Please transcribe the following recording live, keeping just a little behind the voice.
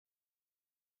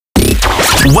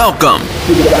Welcome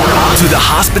to the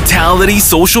Hospitality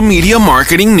Social Media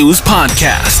Marketing News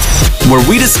Podcast, where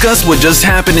we discuss what just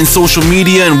happened in social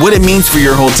media and what it means for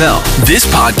your hotel. This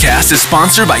podcast is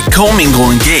sponsored by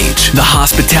Commingle Engage, the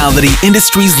hospitality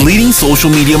industry's leading social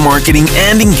media marketing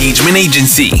and engagement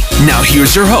agency. Now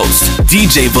here's your host,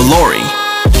 DJ Valori.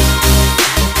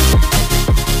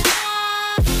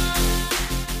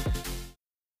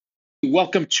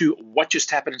 Welcome to what just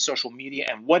happened in social media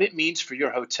and what it means for your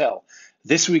hotel.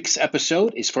 This week's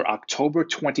episode is for October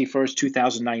 21st,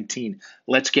 2019.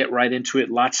 Let's get right into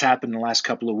it. Lots happened in the last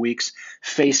couple of weeks.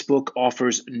 Facebook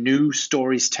offers new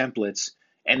stories templates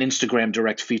and Instagram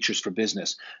direct features for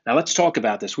business. Now let's talk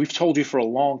about this. We've told you for a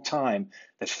long time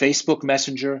that Facebook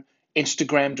Messenger,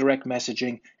 Instagram direct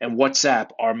messaging, and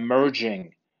WhatsApp are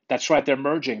merging. That's right, they're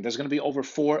merging. There's going to be over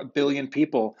 4 billion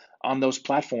people on those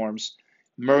platforms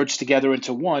merged together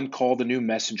into one called the new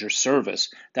Messenger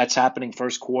service. That's happening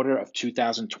first quarter of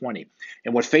 2020.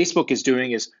 And what Facebook is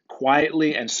doing is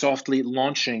quietly and softly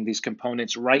launching these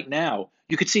components right now.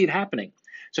 You could see it happening.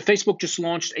 So Facebook just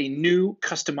launched a new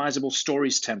customizable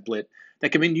stories template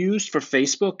that can be used for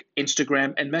Facebook,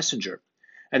 Instagram, and Messenger.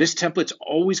 Now, this template's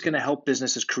always going to help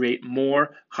businesses create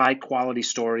more high-quality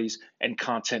stories and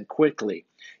content quickly.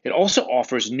 It also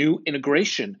offers new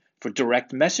integration for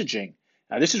direct messaging.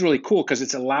 Now, this is really cool because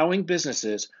it's allowing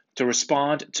businesses to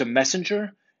respond to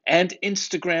Messenger and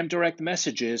Instagram direct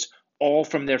messages all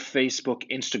from their Facebook,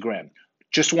 Instagram.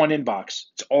 Just one inbox.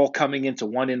 It's all coming into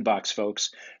one inbox,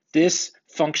 folks. This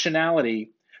functionality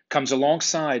comes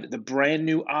alongside the brand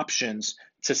new options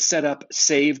to set up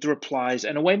saved replies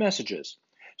and away messages.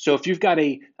 So if you've got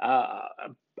a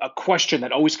question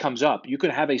that always comes up, you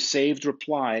can have a saved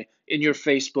reply in your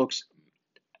Facebook's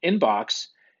inbox,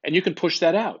 and you can push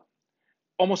that out.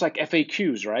 Almost like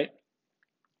FAQs, right?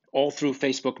 All through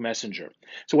Facebook Messenger.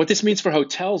 So what this means for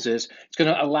hotels is it's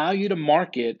going to allow you to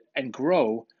market and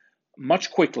grow much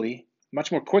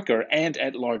more quicker, and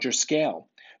at larger scale.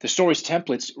 The stories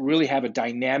templates really have a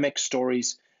dynamic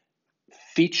stories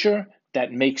feature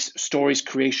that makes stories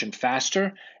creation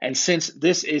faster. And since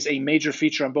this is a major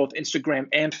feature on both Instagram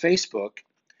and Facebook,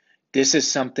 this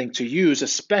is something to use,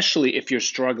 especially if you're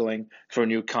struggling for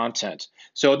new content.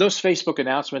 So those Facebook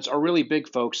announcements are really big,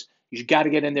 folks. You got to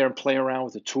get in there and play around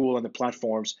with the tool and the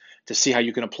platforms to see how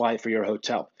you can apply it for your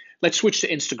hotel. Let's switch to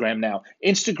Instagram now.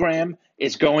 Instagram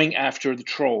is going after the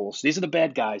trolls. These are the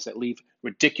bad guys that leave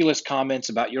ridiculous comments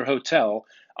about your hotel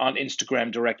on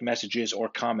Instagram direct messages or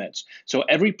comments. So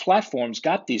every platform's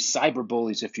got these cyber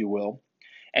bullies, if you will.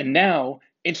 And now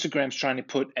Instagram's trying to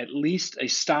put at least a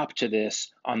stop to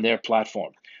this on their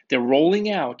platform. They're rolling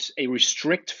out a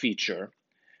restrict feature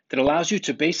that allows you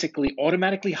to basically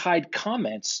automatically hide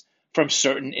comments from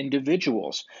certain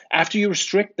individuals. After you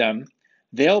restrict them,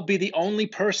 they'll be the only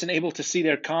person able to see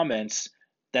their comments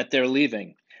that they're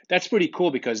leaving. That's pretty cool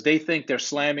because they think they're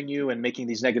slamming you and making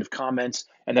these negative comments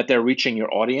and that they're reaching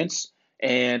your audience.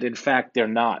 And in fact, they're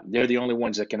not. They're the only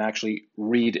ones that can actually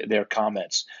read their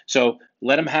comments. So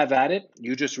let them have at it.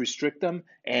 You just restrict them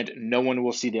and no one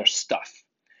will see their stuff.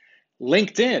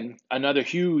 LinkedIn, another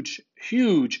huge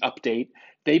update.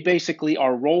 They basically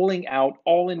are rolling out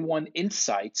all-in-one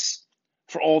insights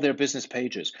for all their business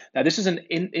pages. Now, this is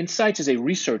Insights is a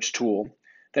research tool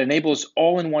that enables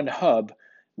all-in-one hub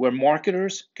where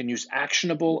marketers can use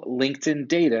actionable LinkedIn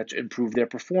data to improve their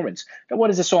performance. Now, what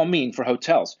does this all mean for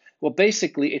hotels? Well,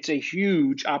 basically, it's a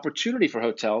huge opportunity for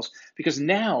hotels because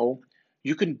now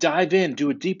you can dive in,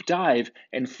 do a deep dive,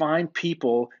 and find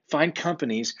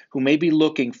companies who may be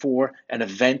looking for an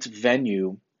event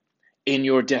venue in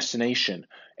your destination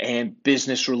and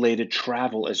business-related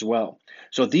travel as well.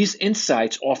 So these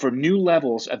insights offer new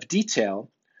levels of detail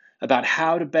about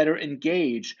how to better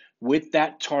engage with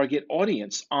that target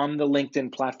audience on the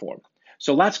LinkedIn platform.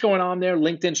 So lots going on there.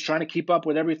 LinkedIn's trying to keep up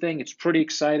with everything. It's pretty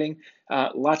exciting.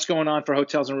 Lots going on for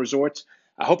hotels and resorts.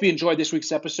 I hope you enjoyed this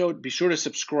week's episode. Be sure to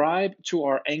subscribe to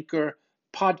our Anchor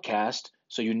podcast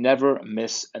so you never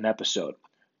miss an episode.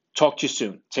 Talk to you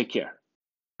soon. Take care.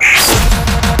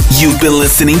 You've been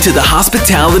listening to the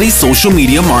Hospitality Social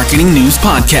Media Marketing News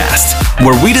Podcast,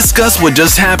 where we discuss what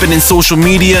just happened in social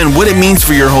media and what it means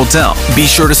for your hotel. Be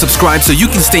sure to subscribe so you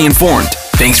can stay informed.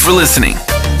 Thanks for listening.